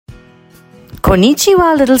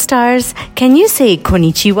Konnichiwa, little stars. Can you say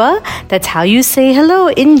konnichiwa? That's how you say hello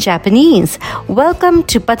in Japanese. Welcome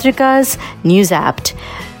to Patrika's News App.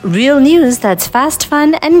 Real news that's fast,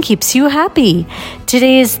 fun, and keeps you happy.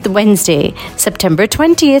 Today is Wednesday, September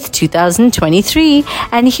 20th, 2023,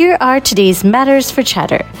 and here are today's matters for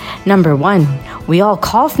chatter. Number 1, we all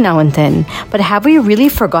cough now and then, but have we really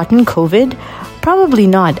forgotten COVID? Probably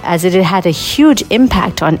not, as it had a huge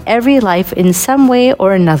impact on every life in some way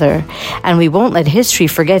or another. And we won't let history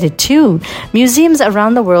forget it too. Museums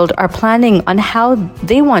around the world are planning on how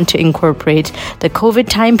they want to incorporate the COVID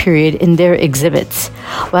time period in their exhibits.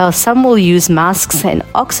 While some will use masks and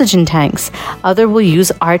oxygen tanks, others will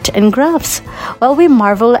use art and crafts. While we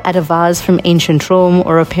marvel at a vase from ancient Rome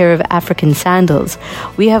or a pair of African sandals,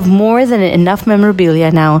 we have more than enough memorabilia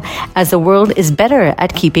now, as the world is better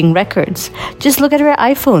at keeping records. Just look at our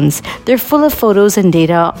iPhones. They're full of photos and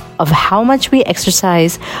data of how much we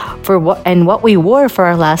exercise and what we wore for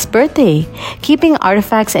our last birthday. Keeping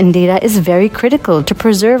artifacts and data is very critical to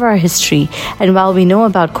preserve our history. And while we know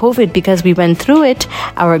about COVID because we went through it,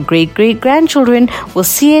 our great-great-grandchildren will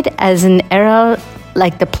see it as an era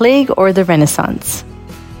like the plague or the Renaissance.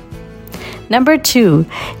 Number 2,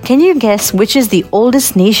 can you guess which is the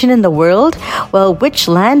oldest nation in the world? Well, which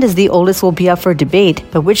land is the oldest will be up for debate,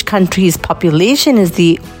 but which country's population is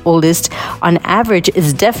the oldest on average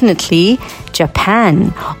is definitely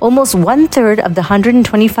Japan. Almost 1/3 of the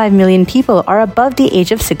 125 million people are above the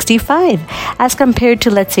age of 65, as compared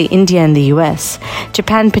to, let's say, India and the US.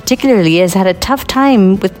 Japan particularly has had a tough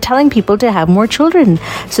time with telling people to have more children,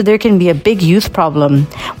 so there can be a big youth problem.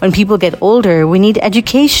 When people get older, we need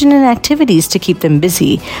education and activities to keep them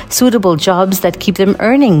busy, suitable jobs that keep them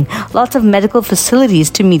earning, lots of medical facilities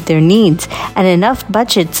to meet their needs, and enough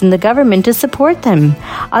budgets in the government to support them.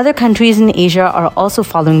 Other countries in Asia are also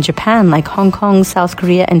following Japan, like Hong Kong, South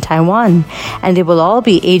Korea, and Taiwan, and they will all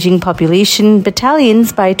be aging population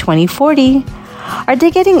battalions by 2040. Are they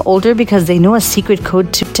getting older because they know a secret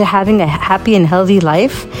code to having a happy and healthy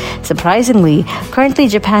life? Surprisingly, currently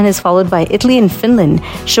Japan is followed by Italy and Finland,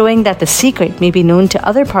 showing that the secret may be known to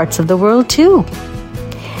other parts of the world too.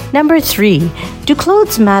 Number 3, do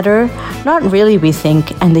clothes matter? Not really, we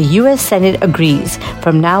think, and the US Senate agrees.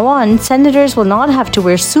 From now on, senators will not have to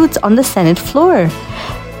wear suits on the Senate floor.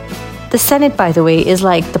 The Senate, by the way, is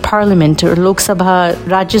like the Parliament or Lok Sabha,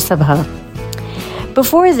 Rajya Sabha.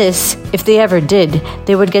 Before this, if they ever did,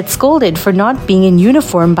 they would get scolded for not being in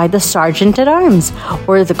uniform by the Sergeant at Arms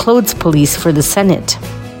or the clothes police for the Senate.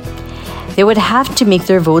 They would have to make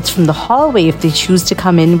their votes from the hallway if they choose to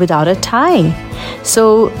come in without a tie.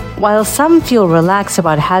 So, while some feel relaxed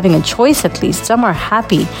about having a choice at least, some are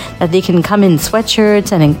happy that they can come in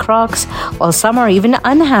sweatshirts and in Crocs, while some are even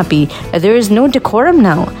unhappy that there is no decorum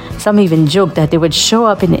now. Some even joke that they would show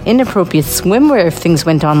up in inappropriate swimwear if things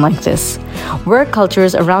went on like this. Work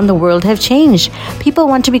cultures around the world have changed. People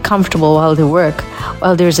want to be comfortable while they work,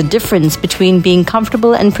 while there's a difference between being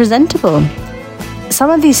comfortable and presentable. Some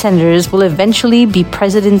of these senators will eventually be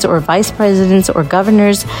presidents or vice presidents or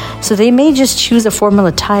governors, so they may just choose a formal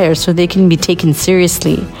attire so they can be taken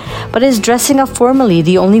seriously. But is dressing up formally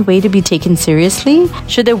the only way to be taken seriously?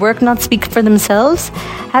 Should their work not speak for themselves?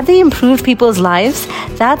 Have they improved people's lives?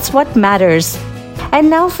 That's what matters. And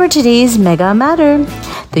now for today's Mega Matter.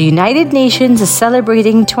 The United Nations is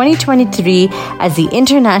celebrating 2023 as the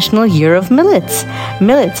International Year of Millets.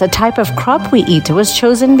 Millets, a type of crop we eat, was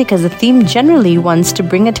chosen because the theme generally wants to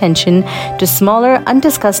bring attention to smaller,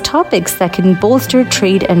 undiscussed topics that can bolster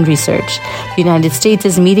trade and research. The United States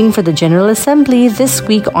is meeting for the General Assembly this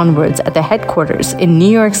week onwards at the headquarters in New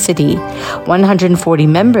York City. 140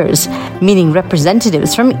 members, meaning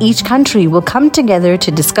representatives from each country, will come together to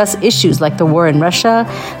discuss issues like the war in Russia,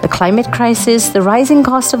 the climate crisis, the rising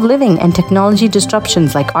cost of living, and technology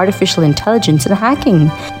disruptions like artificial intelligence and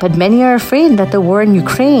hacking. But many are afraid that the war in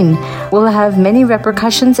Ukraine will have many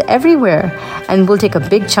repercussions everywhere and will take a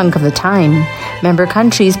big chunk of the time. Member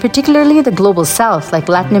countries, particularly the global south like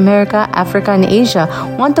Latin America, Africa, and Asia,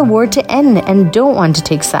 want the war to end and don't want to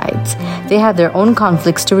take sides. They have their own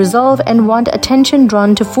conflicts to resolve and want attention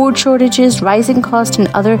drawn to food shortages, rising costs, and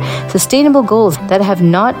other sustainable goals that have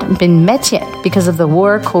not been met yet because of the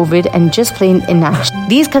war, COVID, and just plain inaction.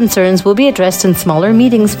 These concerns will be addressed in smaller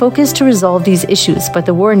meetings focused to resolve these issues, but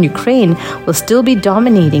the war in Ukraine will still be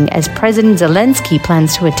dominating as President Zelensky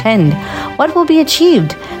plans to attend. What will be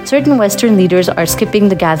achieved? Certain Western leaders are skipping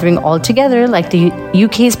the gathering altogether, like the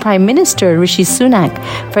UK's Prime Minister Rishi Sunak,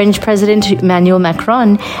 French President Emmanuel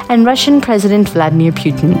Macron, and Russian President Vladimir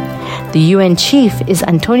Putin. The UN chief is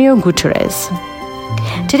Antonio Guterres.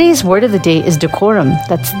 Today's word of the day is decorum.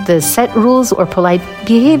 That's the set rules or polite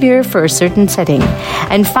behavior for a certain setting.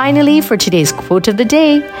 And finally, for today's quote of the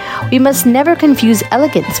day, we must never confuse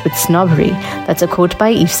elegance with snobbery. That's a quote by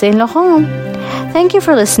Yves Saint Laurent. Thank you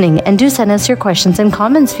for listening, and do send us your questions and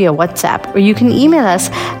comments via WhatsApp, or you can email us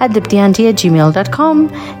at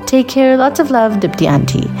diptyauntie@gmail.com. Take care, lots of love, Dipti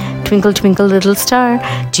Auntie. Twinkle, twinkle, little star,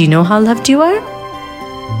 do you know how loved you are?